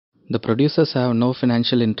The producers have no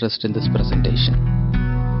financial interest in this presentation.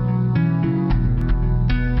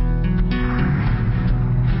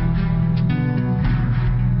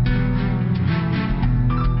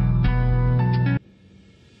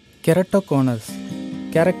 Keratoconus,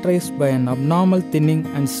 characterized by an abnormal thinning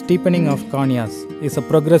and steepening of corneas, is a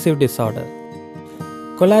progressive disorder.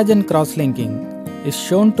 Collagen cross-linking is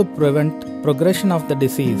shown to prevent progression of the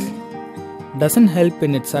disease, doesn't help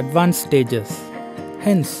in its advanced stages.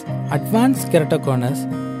 Hence, advanced keratoconus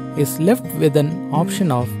is left with an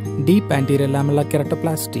option of deep anterior lamellar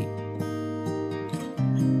keratoplasty.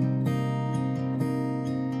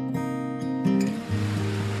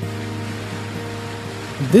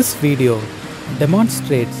 This video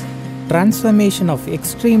demonstrates transformation of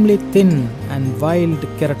extremely thin and wild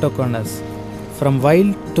keratoconus from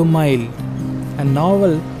wild to mild, a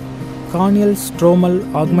novel corneal stromal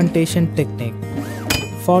augmentation technique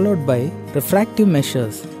followed by refractive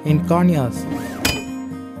measures in corneas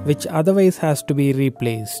which otherwise has to be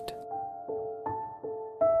replaced.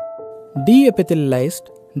 Deepithelialized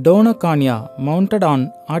donor cornea mounted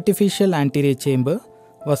on artificial anterior chamber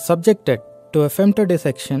was subjected to a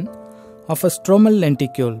femtodissection of a stromal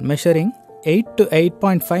lenticule measuring 8 to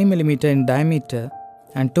 8.5 mm in diameter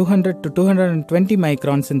and 200 to 220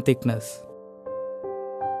 microns in thickness.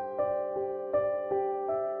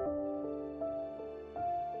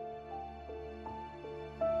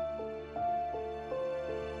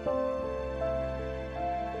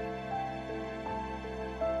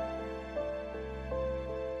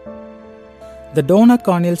 The donor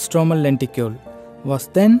corneal stromal lenticule was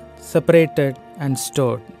then separated and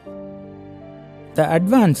stored. The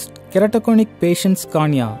advanced keratoconic patient's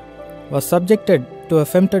cornea was subjected to a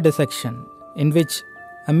femtodissection in which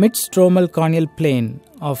a mid-stromal corneal plane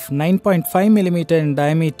of 9.5 mm in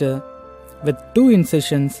diameter with two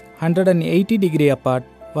incisions 180 degrees apart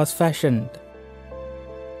was fashioned.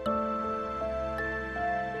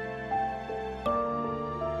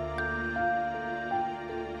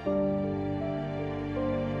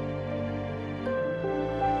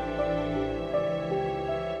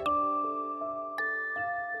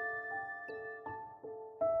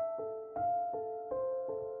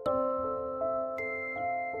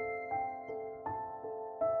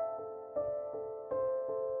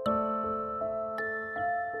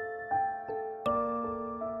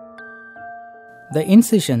 The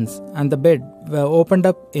incisions and the bed were opened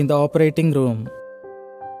up in the operating room.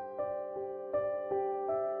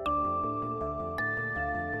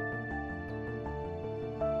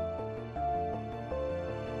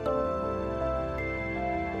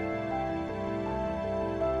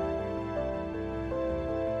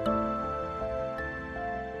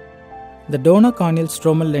 The donor corneal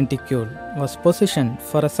stromal lenticule was positioned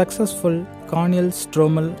for a successful corneal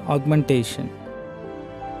stromal augmentation.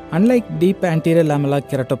 Unlike deep anterior lamellar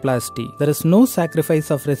keratoplasty, there is no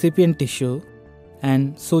sacrifice of recipient tissue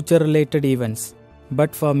and suture-related events,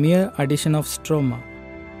 but for mere addition of stroma.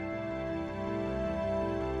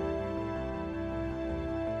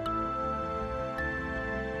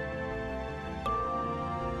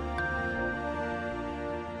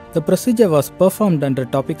 The procedure was performed under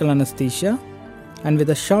topical anesthesia and with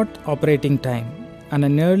a short operating time and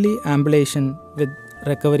an early ambulation with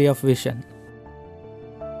recovery of vision.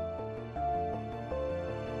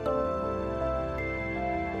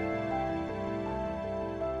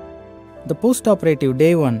 The post-operative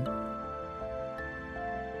day 1,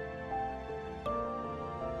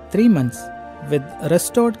 3 months with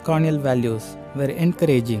restored corneal values were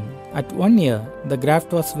encouraging. At 1 year, the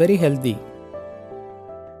graft was very healthy.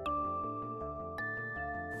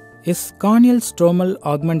 Is corneal stromal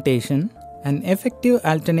augmentation an effective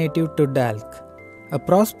alternative to DALK? A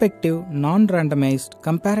prospective, non-randomized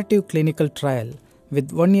comparative clinical trial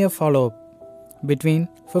with 1 year follow-up between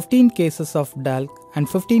 15 cases of DALK and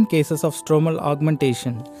 15 cases of stromal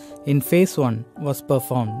augmentation in phase 1 was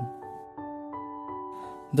performed.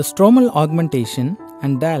 The stromal augmentation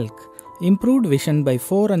and DALK improved vision by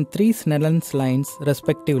 4 and 3 Snellen's lines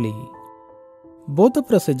respectively. Both the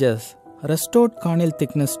procedures restored corneal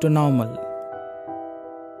thickness to normal.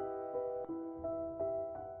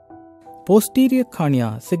 Posterior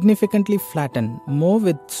cornea significantly flattened more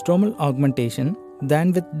with stromal augmentation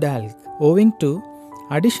than with DALK, owing to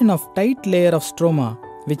addition of tight layer of stroma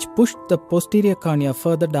which pushed the posterior cornea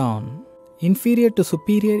further down. Inferior to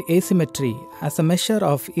superior asymmetry as a measure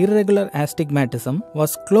of irregular astigmatism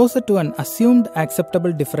was closer to an assumed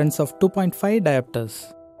acceptable difference of 2.5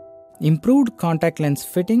 diopters. Improved contact lens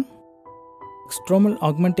fitting, stromal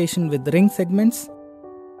augmentation with ring segments,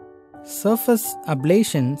 surface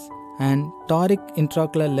ablations and toric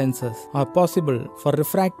intraocular lenses are possible for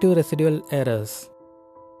refractive residual errors.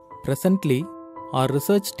 Presently, our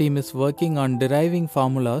research team is working on deriving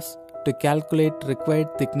formulas to calculate required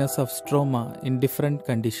thickness of stroma in different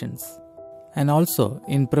conditions, and also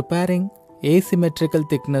in preparing asymmetrical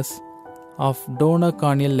thickness of donor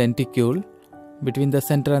corneal lenticule between the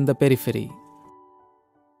center and the periphery.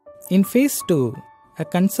 In phase 2, a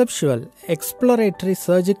conceptual exploratory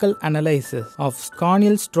surgical analysis of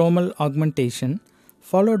corneal stromal augmentation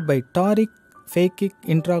followed by toric phakic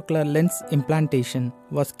intraocular lens implantation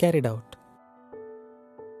was carried out.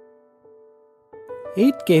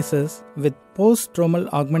 8 cases with post-stromal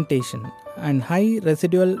augmentation and high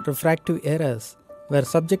residual refractive errors were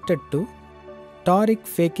subjected to toric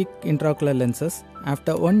phakic intraocular lenses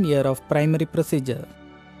after 1 year of primary procedure.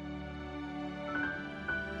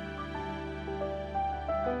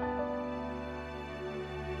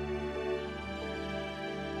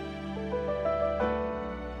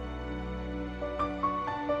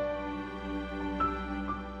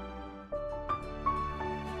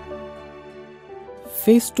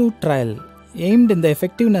 Phase 2 trial aimed in the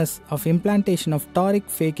effectiveness of implantation of toric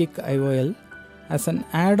phakic IOL as an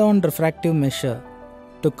add-on refractive measure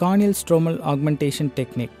to corneal stromal augmentation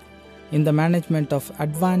technique in the management of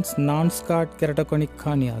advanced non-scarred keratoconic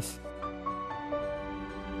corneas.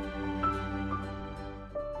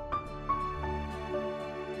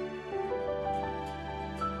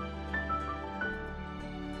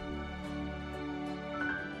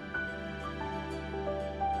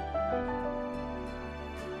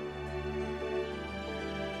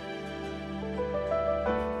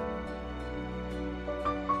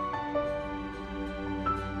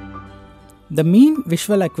 The mean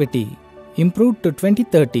visual acuity improved to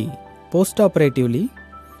 20/30 postoperatively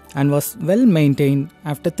and was well maintained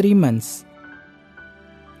after 3 months,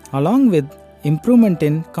 along with improvement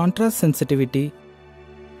in contrast sensitivity,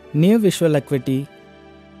 near visual acuity,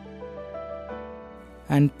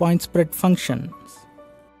 and point spread functions.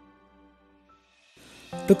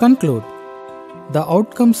 To conclude, the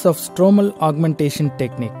outcomes of stromal augmentation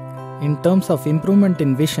technique in terms of improvement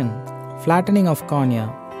in vision, flattening of cornea,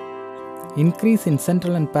 increase in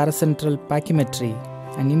central and paracentral pachymetry,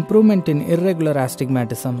 and improvement in irregular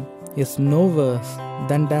astigmatism is no worse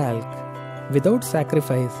than DALK without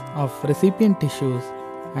sacrifice of recipient tissues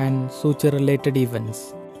and suture-related events.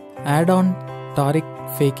 Add-on toric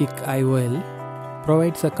phakic IOL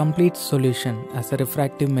provides a complete solution as a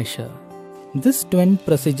refractive measure. These twin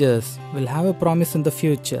procedures will have a promise in the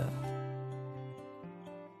future.